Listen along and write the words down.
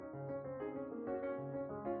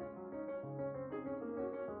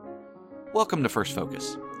Welcome to First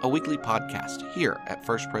Focus, a weekly podcast here at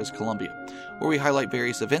First Pres Columbia, where we highlight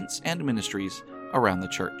various events and ministries around the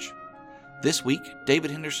church. This week, David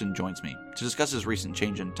Henderson joins me to discuss his recent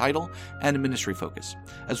change in title and ministry focus,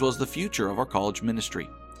 as well as the future of our college ministry.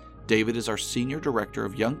 David is our Senior Director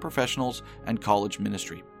of Young Professionals and College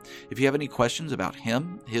Ministry. If you have any questions about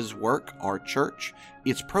him, his work, our church,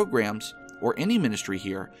 its programs, or any ministry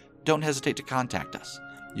here, don't hesitate to contact us.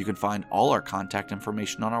 You can find all our contact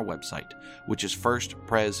information on our website, which is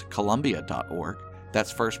firstprescolumbia.org.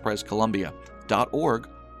 That's firstprescolumbia.org,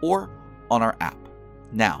 or on our app.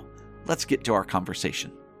 Now, let's get to our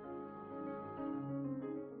conversation.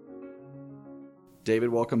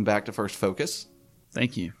 David, welcome back to First Focus.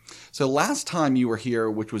 Thank you. So last time you were here,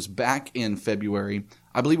 which was back in February,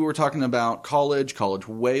 I believe we were talking about College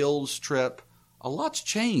Wales trip. A lot's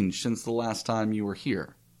changed since the last time you were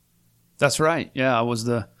here. That's right. Yeah, I was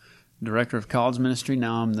the director of college ministry.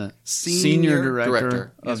 Now I'm the senior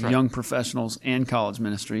director of young professionals and college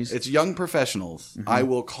ministries. It's young professionals. Mm-hmm. I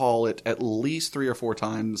will call it at least 3 or 4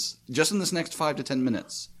 times just in this next 5 to 10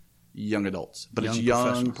 minutes. Young adults, but it's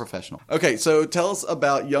young professional. Okay, so tell us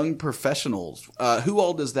about young professionals. Who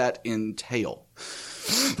all does that entail?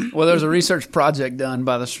 Well, there's a research project done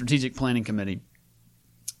by the Strategic Planning Committee.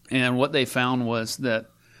 And what they found was that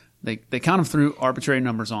they kind of threw arbitrary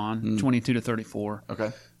numbers on, 22 to 34.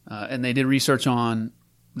 Okay. And they did research on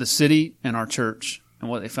the city and our church.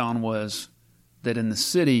 And what they found was that in the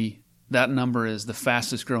city, that number is the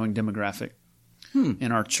fastest growing demographic.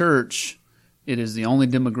 In our church, it is the only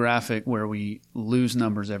demographic where we lose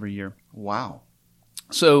numbers every year. Wow.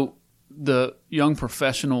 So the young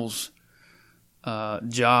professionals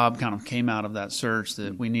job kind of came out of that search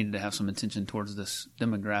that we needed to have some attention towards this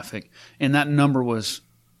demographic. And that number was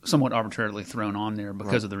somewhat arbitrarily thrown on there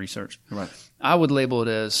because of the research. Right. I would label it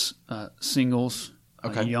as singles,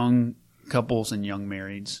 okay. Young couples, and young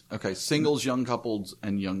marrieds. Okay, singles, young couples,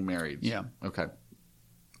 and young marrieds. Yeah. Okay.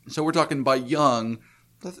 So we're talking by young,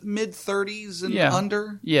 mid-30s and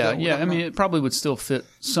under? Yeah. I mean, it probably would still fit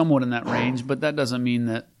somewhat in that range, but that doesn't mean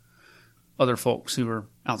that other folks who are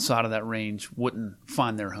outside of that range wouldn't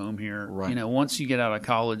find their home here. Right. You know, once you get out of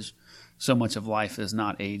college, so much of life is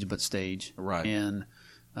not age but stage. Right. And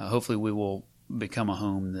hopefully we will become a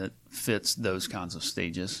home that fits those kinds of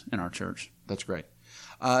stages in our church. That's great.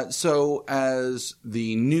 So as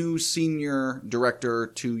the new senior director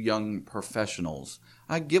to young professionals,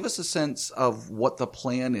 give us a sense of what the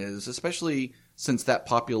plan is, especially since that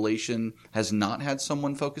population has not had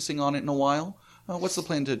someone focusing on it in a while. What's the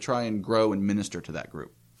plan to try and grow and minister to that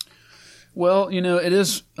group? Well, you know, it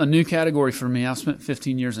is a new category for me. I've spent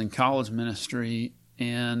 15 years in college ministry,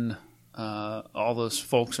 and all those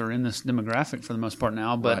folks are in this demographic for the most part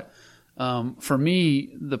now. But for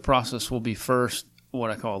me, the process will be first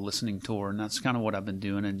what I call a listening tour, and that's kind of what I've been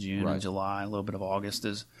doing in June and July, a little bit of August,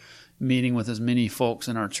 is meeting with as many folks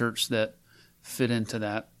in our church that fit into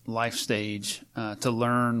that life stage to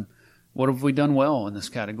learn what have we done well in this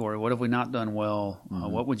category, what have we not done well,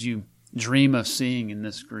 what would you dream of seeing in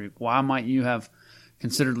this group, why might you have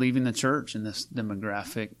considered leaving the church in this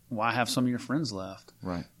demographic, why have some of your friends left,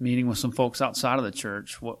 meeting with some folks outside of the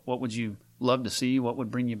church, what would you love to see, what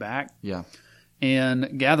would bring you back,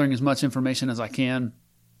 and gathering as much information as I can.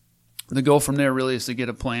 The goal from there really is to get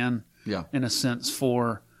a plan in a sense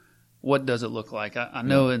for what does it look like? I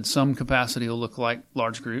know in some capacity it'll look like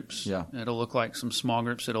large groups. It'll look like some small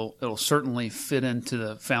groups. It'll certainly fit into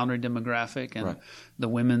the Foundry demographic and the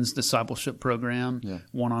women's discipleship program,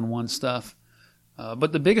 one-on-one stuff.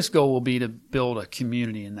 But the biggest goal will be to build a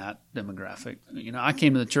community in that demographic. You know, I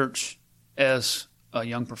came to the church as a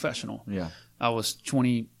young professional. I was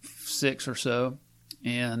 26 or so,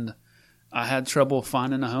 and I had trouble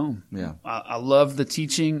finding a home. I love the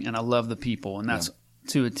teaching and I love the people, and that's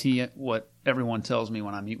to a T what everyone tells me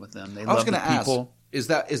when I meet with them. They love the people. Is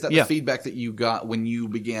that the feedback that you got when you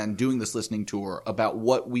began doing this listening tour about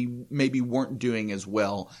what we maybe weren't doing as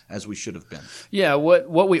well as we should have been? Yeah,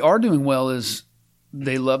 what we are doing well is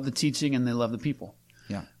they love the teaching and they love the people.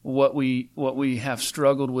 What we have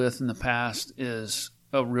struggled with in the past is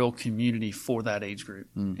a real community for that age group.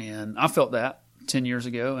 And I felt that 10 years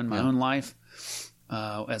ago in my own life.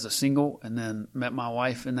 As a single, and then met my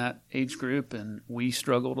wife in that age group, and we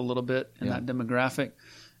struggled a little bit in that demographic.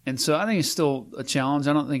 And so I think it's still a challenge.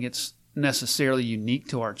 I don't think it's necessarily unique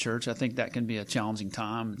to our church. I think that can be a challenging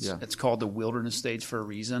time. It's called the wilderness stage for a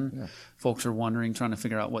reason. Folks are wondering, trying to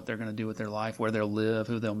figure out what they're going to do with their life, where they'll live,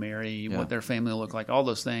 who they'll marry, what their family will look like, all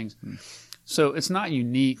those things. So it's not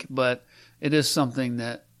unique, but it is something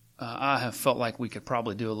that I have felt like we could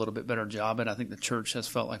probably do a little bit better job at. I think the church has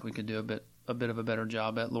felt like we could do a a bit of a better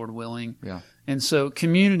job at, Lord willing. Yeah. And so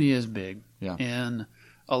community is big. Yeah. And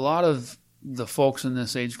a lot of the folks in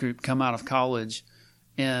this age group come out of college,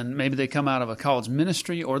 and maybe they come out of a college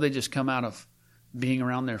ministry, or they just come out of being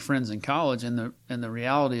around their friends in college. And the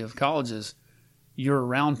reality of college is you're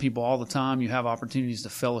around people all the time. You have opportunities to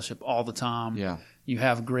fellowship all the time. Yeah. You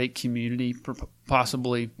have great community,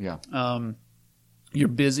 possibly. Yeah. You're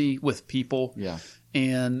busy with people. Yeah.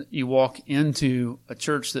 And you walk into a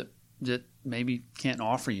church that maybe can't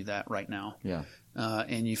offer you that right now. Yeah.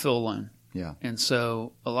 And you feel alone. Yeah. And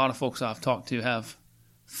so a lot of folks I've talked to have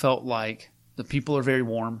felt like the people are very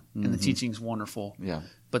warm and the teaching's wonderful. Yeah.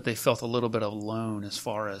 But they felt a little bit alone as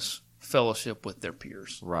far as fellowship with their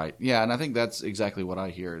peers. Right. Yeah, and I think that's exactly what I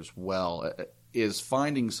hear as well, is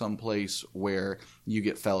finding some place where you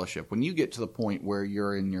get fellowship. When you get to the point where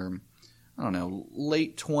you're in your, I don't know,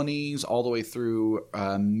 late 20s all the way through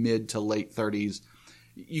mid to late 30s,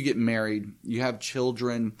 you get married, you have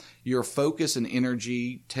children, your focus and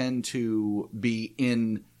energy tend to be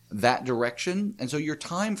in that direction. And so your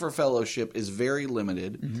time for fellowship is very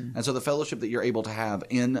limited. Mm-hmm. And so the fellowship that you're able to have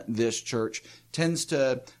in this church tends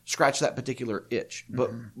to scratch that particular itch.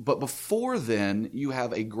 But before then, you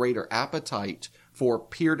have a greater appetite for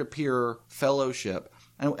peer-to-peer fellowship.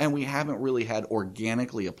 And we haven't really had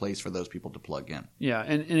organically a place for those people to plug in. Yeah,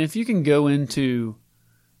 and if you can go into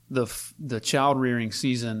the child rearing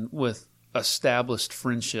season with established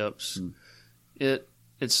friendships,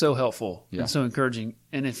 it's so helpful and so encouraging.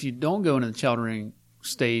 And if you don't go into the child rearing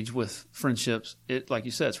stage with friendships, like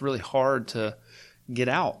you said, it's really hard to get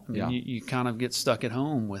out. I mean, you kind of get stuck at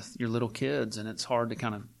home with your little kids, and it's hard to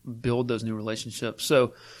kind of build those new relationships.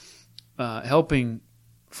 So helping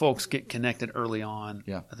folks get connected early on,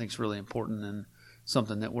 I think is really important and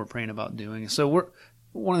something that we're praying about doing. So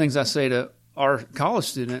one of the things I say to our college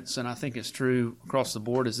students, and I think it's true across the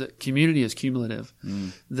board, is that community is cumulative.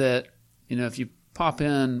 That, if you pop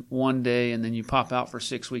in one day and then you pop out for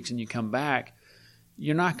 6 weeks and you come back,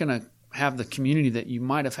 you're not going to have the community that you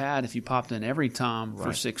might have had if you popped in every time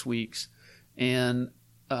for 6 weeks. And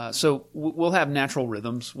so we'll have natural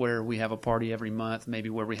rhythms where we have a party every month, maybe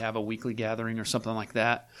where we have a weekly gathering or something like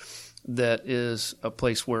that. That is a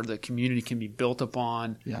place where the community can be built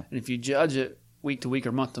upon. Yeah. And if you judge it week to week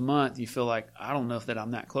or month to month, you feel like, I don't know if that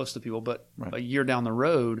I'm that close to people, but a year down the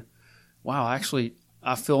road, wow, actually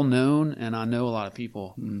I feel known and I know a lot of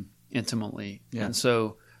people intimately. Yeah. And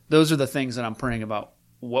so those are the things that I'm praying about,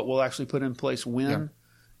 what we'll actually put in place when. Yeah.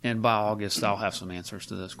 And by August, I'll have some answers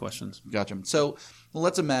to those questions. Gotcha. So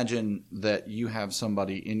let's imagine that you have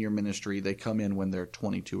somebody in your ministry. They come in when they're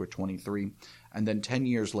 22 or 23, and then 10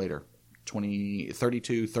 years later,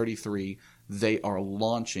 32, 33, they are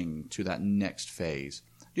launching to that next phase.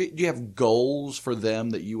 Do you have goals for them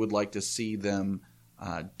that you would like to see them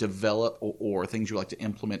develop, or things you like to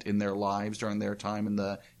implement in their lives during their time in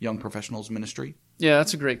the young professionals ministry? Yeah,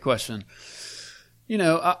 that's a great question.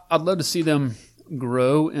 I'd love to see them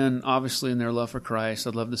grow obviously in their love for Christ.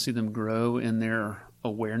 I'd love to see them grow in their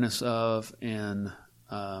awareness of and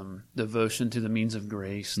devotion to the means of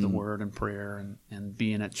grace, the word and prayer, and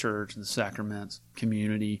being at church and the sacraments,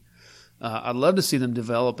 community. I'd love to see them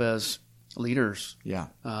develop as leaders. Yeah.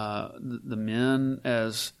 The men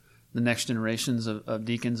as the next generations of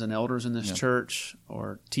deacons and elders in this church,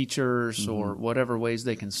 or teachers, or whatever ways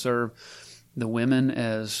they can serve. The women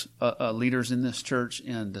as leaders in this church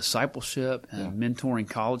in discipleship and mentoring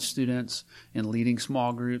college students and leading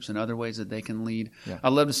small groups and other ways that they can lead. Yeah.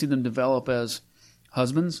 I'd love to see them develop as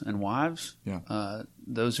husbands and wives,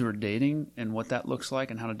 those who are dating and what that looks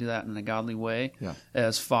like and how to do that in a godly way,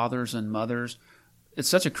 as fathers and mothers. It's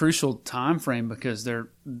such a crucial time frame because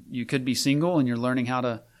you could be single and you're learning how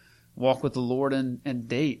to walk with the Lord and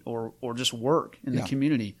date or just work in the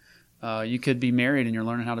community. You could be married and you're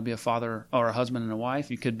learning how to be a father or a husband and a wife.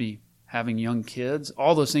 You could be having young kids.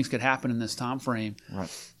 All those things could happen in this time frame.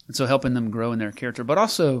 Right. And so helping them grow in their character. But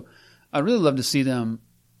also, I'd really love to see them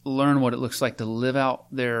learn what it looks like to live out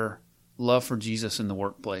their love for Jesus in the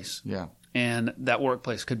workplace. Yeah. And that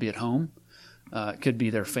workplace could be at home. It could be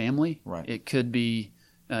their family. Right. It could be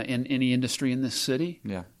in any industry in this city.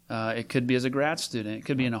 Yeah. It could be as a grad student. It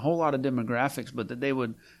could be in a whole lot of demographics, but that they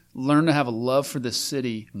would learn to have a love for this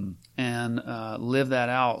city and live that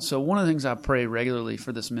out. So one of the things I pray regularly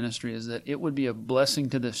for this ministry is that it would be a blessing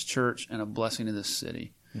to this church and a blessing to this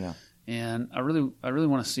city. Yeah. And I really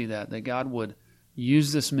want to see that God would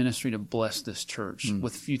use this ministry to bless this church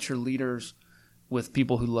with future leaders, with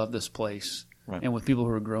people who love this place, and with people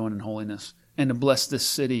who are growing in holiness, and to bless this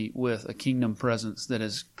city with a kingdom presence that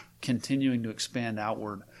is continuing to expand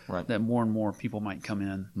outward, that more and more people might come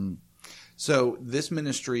in. So this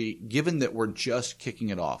ministry, given that we're just kicking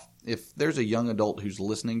it off, if there's a young adult who's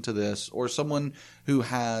listening to this or someone who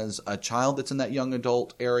has a child that's in that young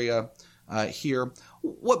adult area here,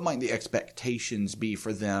 what might the expectations be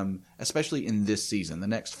for them, especially in this season, the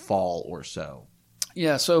next fall or so?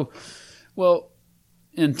 Yeah, so, well,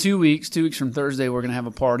 in 2 weeks from Thursday, we're going to have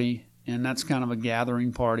a party, and that's kind of a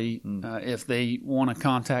gathering party. If they want to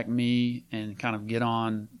contact me and kind of get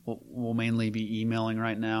on, we'll mainly be emailing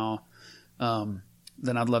right now.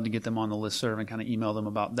 Then I'd love to get them on the listserv and kind of email them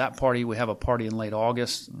about that party. We have a party in late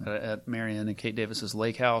August at Marion and Kate Davis's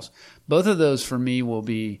lake house. Both of those for me will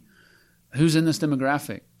be who's in this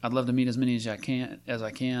demographic. I'd love to meet as many as I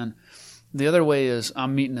can. The other way is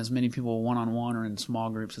I'm meeting as many people one-on-one or in small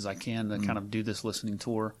groups as I can to kind of do this listening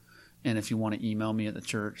tour. And if you want to email me at the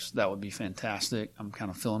church, that would be fantastic. I'm kind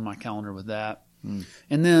of filling my calendar with that.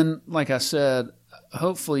 And then, like I said,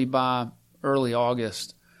 hopefully by early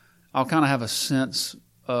August, I'll kind of have a sense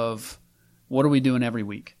of what are we doing every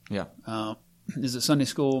week. Yeah. Is it Sunday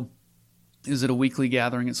school? Is it a weekly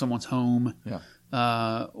gathering at someone's home? Yeah.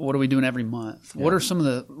 What are we doing every month? Yeah. What are some of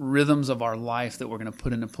the rhythms of our life that we're going to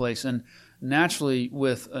put into place? And naturally,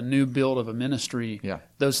 with a new build of a ministry,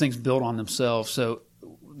 those things build on themselves. So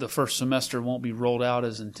the first semester won't be rolled out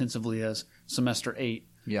as intensively as semester 8.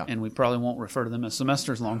 Yeah. And we probably won't refer to them as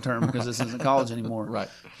semesters long term because this isn't college anymore. Right.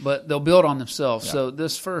 But they'll build on themselves. Yeah. So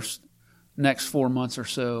this next 4 months or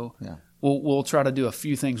so, we'll try to do a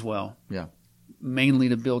few things well. Yeah. Mainly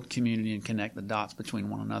to build community and connect the dots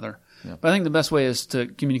between one another. Yeah. But I think the best way is to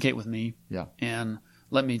communicate with me. Yeah. And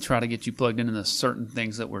let me try to get you plugged into the certain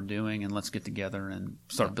things that we're doing, and let's get together and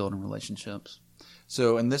start building relationships.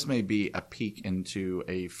 So, and this may be a peek into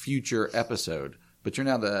a future episode, but you're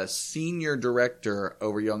now the senior director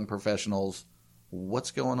over young professionals.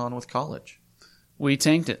 What's going on with college? We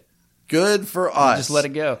tanked it. Good for us. Just let it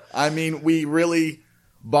go. I mean, we really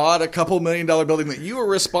bought a couple $1 million building that you were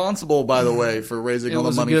responsible, by the way, for raising all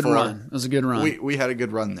the money for. It was a good run. We had a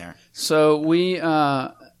good run there. So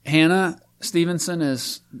Hannah Stevenson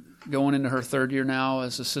is going into her third year now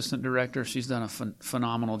as assistant director. She's done a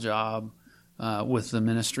phenomenal job with the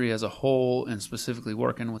ministry as a whole and specifically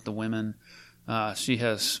working with the women. She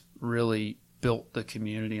has really built the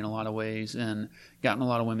community in a lot of ways and gotten a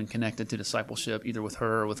lot of women connected to discipleship, either with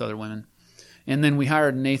her or with other women. And then we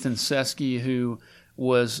hired Nathan Seski, who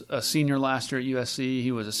was a senior last year at USC.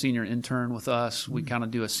 He was a senior intern with us. We kind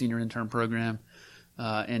of do a senior intern program.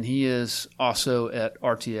 And he is also at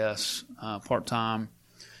RTS part-time.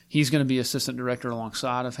 He's going to be assistant director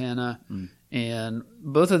alongside of Hannah. And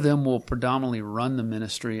both of them will predominantly run the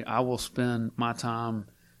ministry. I will spend my time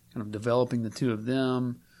kind of developing the two of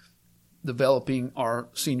them, developing our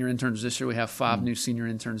senior interns this year. We have 5 new senior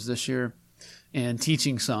interns this year, and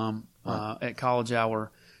teaching some at College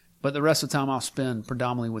Hour. But the rest of the time I'll spend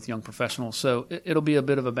predominantly with young professionals. So it'll be a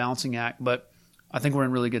bit of a balancing act, but I think we're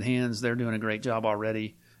in really good hands. They're doing a great job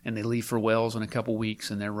already, and they leave for Wells in a couple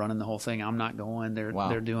weeks, and they're running the whole thing. I'm not going.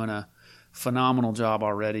 They're doing a phenomenal job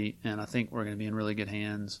already, and I think we're going to be in really good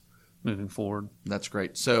hands moving forward. That's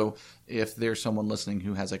great. So if there's someone listening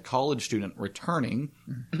who has a college student returning,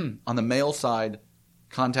 on the male side,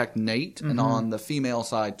 contact Nate, and on the female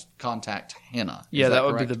side, contact Hannah. Yeah, that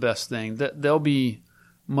would be the best thing. They'll be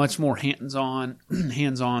much more hands-on,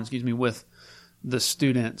 with the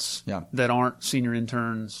students that aren't senior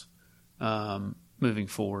interns moving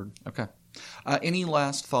forward. Okay. Any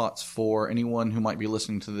last thoughts for anyone who might be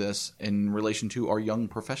listening to this in relation to our young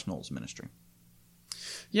professionals ministry?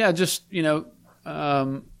 Yeah, just, be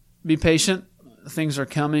patient. Things are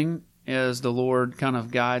coming as the Lord kind of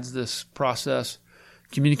guides this process.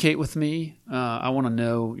 Communicate with me. I want to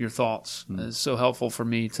know your thoughts. It's so helpful for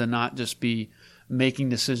me to not just be making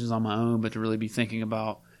decisions on my own, but to really be thinking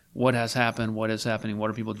about what has happened, what is happening, what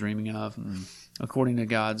are people dreaming of. According to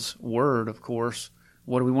God's word, of course,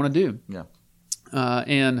 what do we want to do?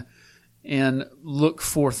 Yeah. And look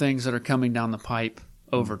for things that are coming down the pipe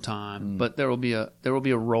over time. But there will be a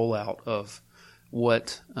rollout of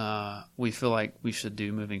what we feel like we should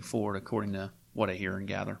do moving forward according to what I hear and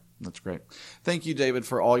gather. That's great. Thank you, David,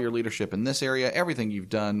 for all your leadership in this area, everything you've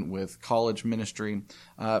done with college ministry.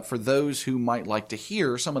 For those who might like to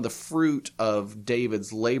hear some of the fruit of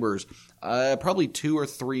David's labors, probably 2 or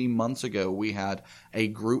 3 months ago, we had a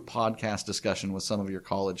group podcast discussion with some of your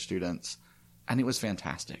college students, and it was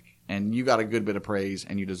fantastic. And you got a good bit of praise,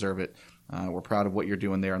 and you deserve it. We're proud of what you're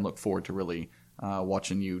doing there and look forward to really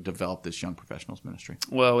watching you develop this young professionals ministry.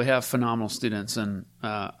 Well, we have phenomenal students, and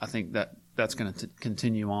I think that's going to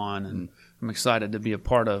continue on. And I'm excited to be a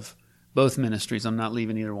part of both ministries. I'm not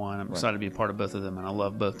leaving either one. I'm excited to be a part of both of them, and I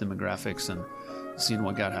love both demographics. And seeing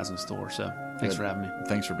what God has in store. So thanks for having me.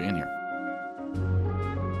 Thanks for being here.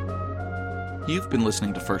 You've been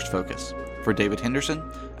listening to First Focus. For David Henderson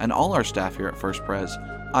and all our staff here at First Pres,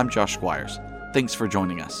 I'm Josh Squires. Thanks for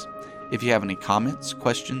joining us. If you have any comments,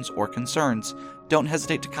 questions, or concerns, don't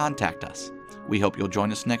hesitate to contact us. We hope you'll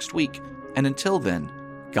join us next week, and until then,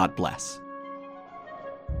 God bless.